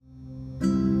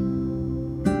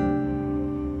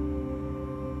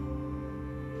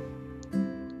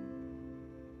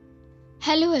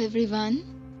Hello everyone.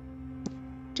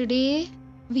 Today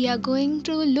we are going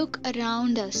to look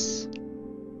around us.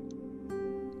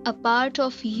 A part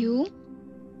of you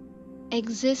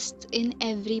exists in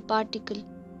every particle.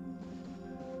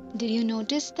 Did you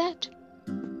notice that?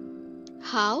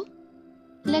 How?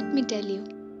 Let me tell you.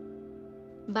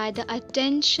 By the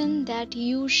attention that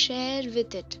you share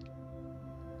with it.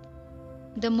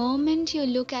 The moment you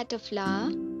look at a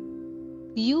flower,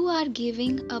 you are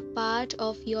giving a part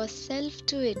of yourself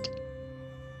to it.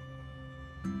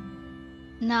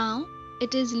 Now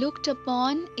it is looked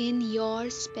upon in your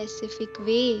specific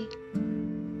way.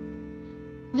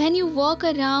 When you walk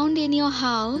around in your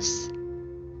house,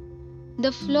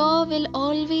 the floor will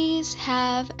always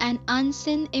have an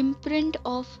unseen imprint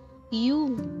of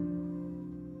you,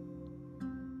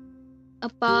 a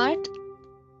part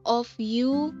of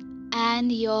you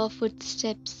and your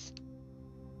footsteps.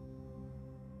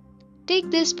 Take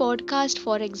this podcast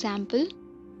for example.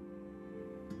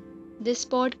 This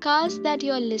podcast that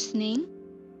you are listening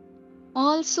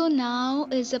also now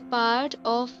is a part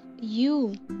of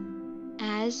you,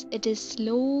 as it is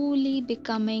slowly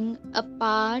becoming a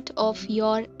part of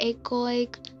your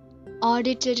echoic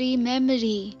auditory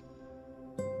memory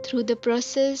through the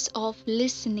process of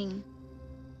listening.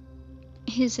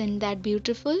 Isn't that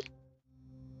beautiful?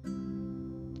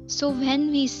 So,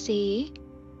 when we say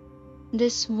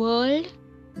this world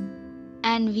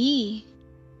and we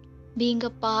being a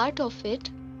part of it,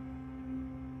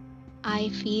 I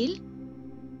feel,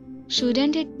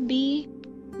 shouldn't it be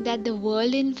that the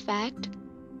world in fact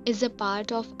is a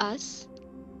part of us?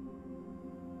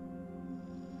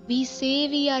 We say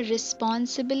we are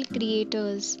responsible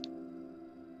creators.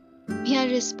 We are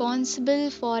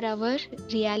responsible for our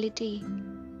reality.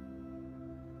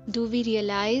 Do we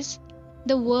realize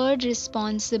the word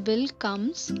responsible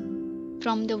comes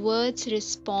from the words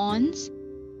response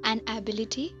and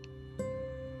ability?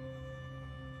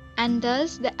 And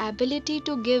thus the ability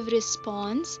to give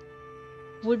response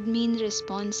would mean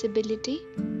responsibility.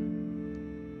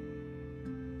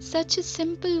 Such a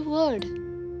simple word,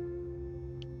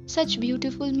 such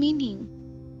beautiful meaning.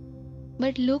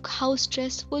 But look how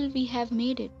stressful we have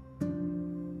made it.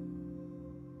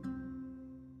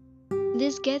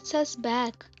 This gets us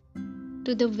back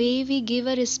to the way we give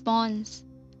a response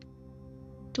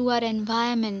to our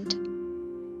environment,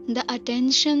 the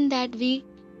attention that we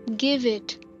give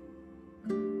it.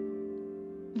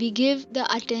 We give the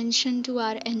attention to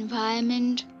our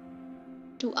environment,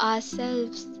 to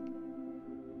ourselves.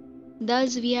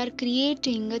 Thus, we are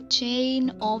creating a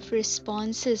chain of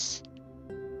responses.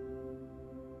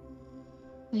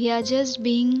 We are just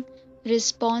being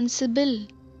responsible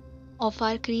of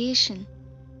our creation.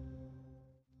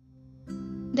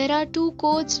 There are two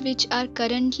quotes which are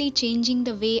currently changing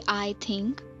the way I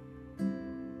think.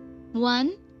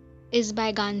 One is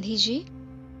by Gandhiji,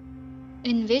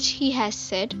 in which he has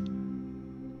said,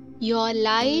 "Your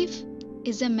life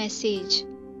is a message."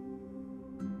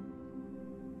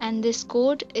 And this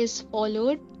quote is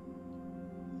followed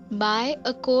by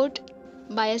a quote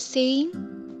by a saying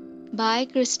by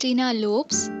Christina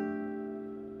Lopes,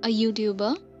 a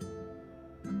YouTuber.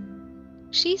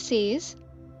 She says,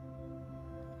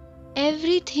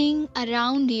 "Everything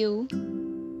around you,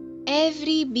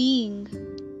 every being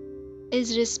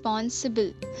is responsible."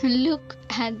 Look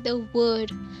at the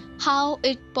word, how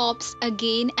it pops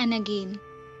again and again,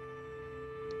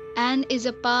 and is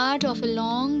a part of a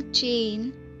long chain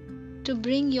to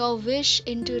bring your wish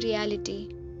into reality.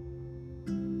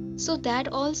 So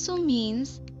that also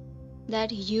means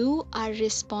that you are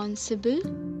responsible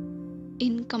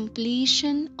in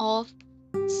completion of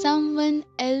someone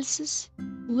else's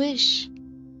wish.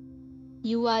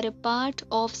 You are a part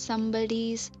of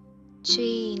somebody's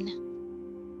chain.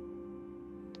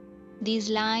 These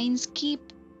lines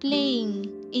keep playing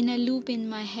in a loop in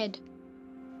my head.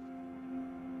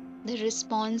 The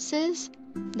responses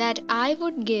that I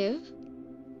would give,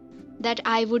 that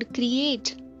I would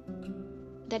create,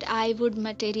 that I would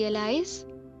materialize,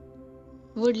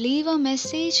 would leave a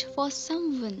message for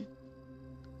someone,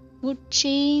 would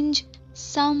change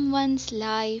someone's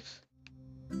life,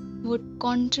 would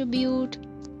contribute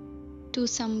to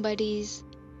somebody's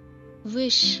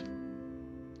wish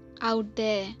out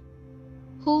there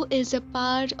who is a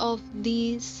part of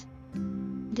this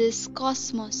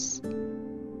cosmos,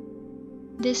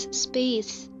 this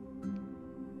space,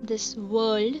 this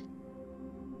world,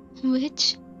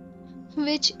 which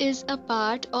is a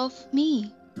part of me.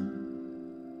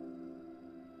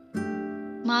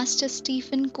 Master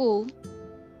Stephen Cove,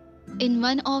 in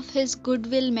one of his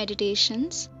Goodwill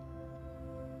meditations,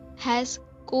 has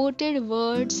quoted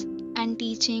words and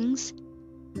teachings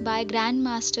by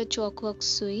Grandmaster Chokwok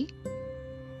Sui,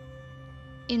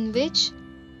 in which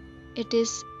it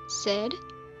is said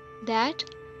that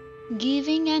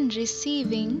giving and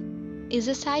receiving is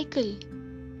a cycle,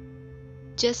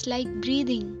 just like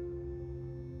breathing.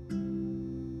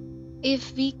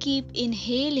 If we keep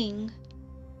inhaling,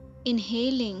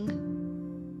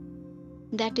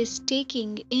 that is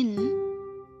taking in,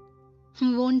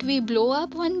 won't we blow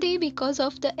up one day because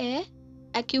of the air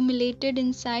accumulated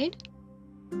inside?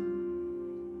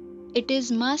 It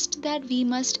is must that we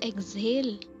must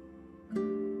exhale.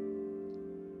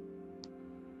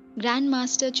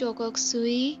 Grandmaster Chokwok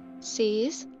Sui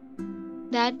says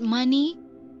that money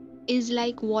is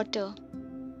like water.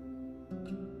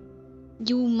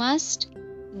 You must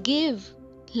give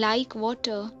like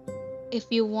water if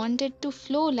you want it to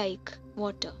flow like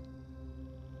water.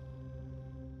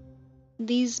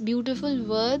 These beautiful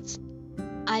words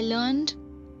I learned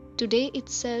today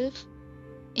itself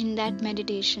in that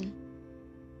meditation.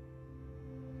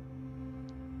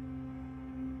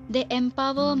 They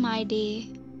empower my day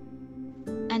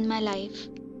and my life.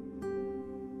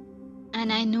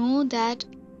 And I know that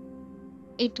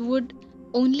it would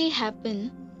only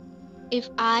happen if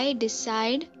I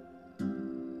decide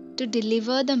to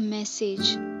deliver the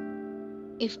message,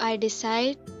 if I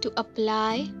decide to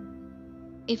apply,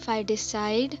 if I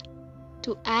decide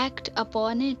to act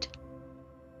upon it.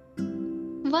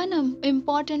 One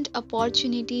important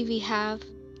opportunity we have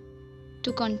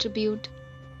to contribute,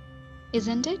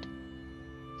 isn't it?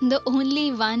 The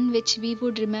only one which we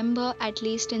would remember, at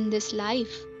least in this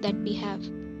life that we have,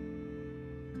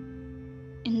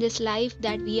 in this life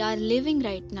that we are living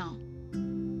right now.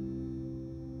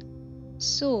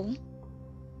 So,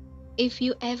 if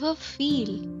you ever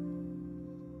feel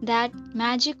that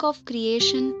magic of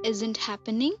creation isn't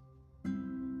happening,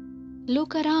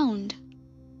 look around,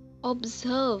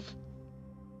 observe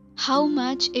how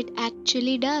much it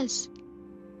actually does.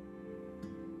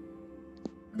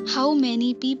 How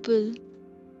many people,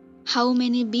 how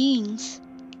many beings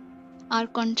are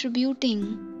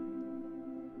contributing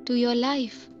to your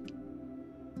life,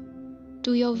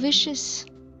 to your wishes,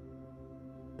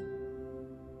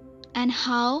 and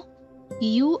how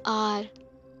you are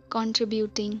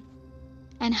contributing,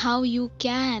 and how you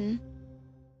can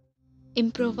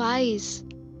improvise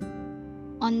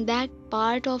on that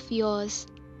part of yours,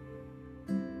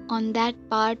 on that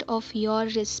part of your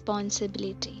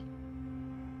responsibility.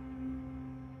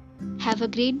 Have a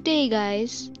great day,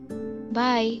 guys.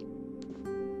 Bye.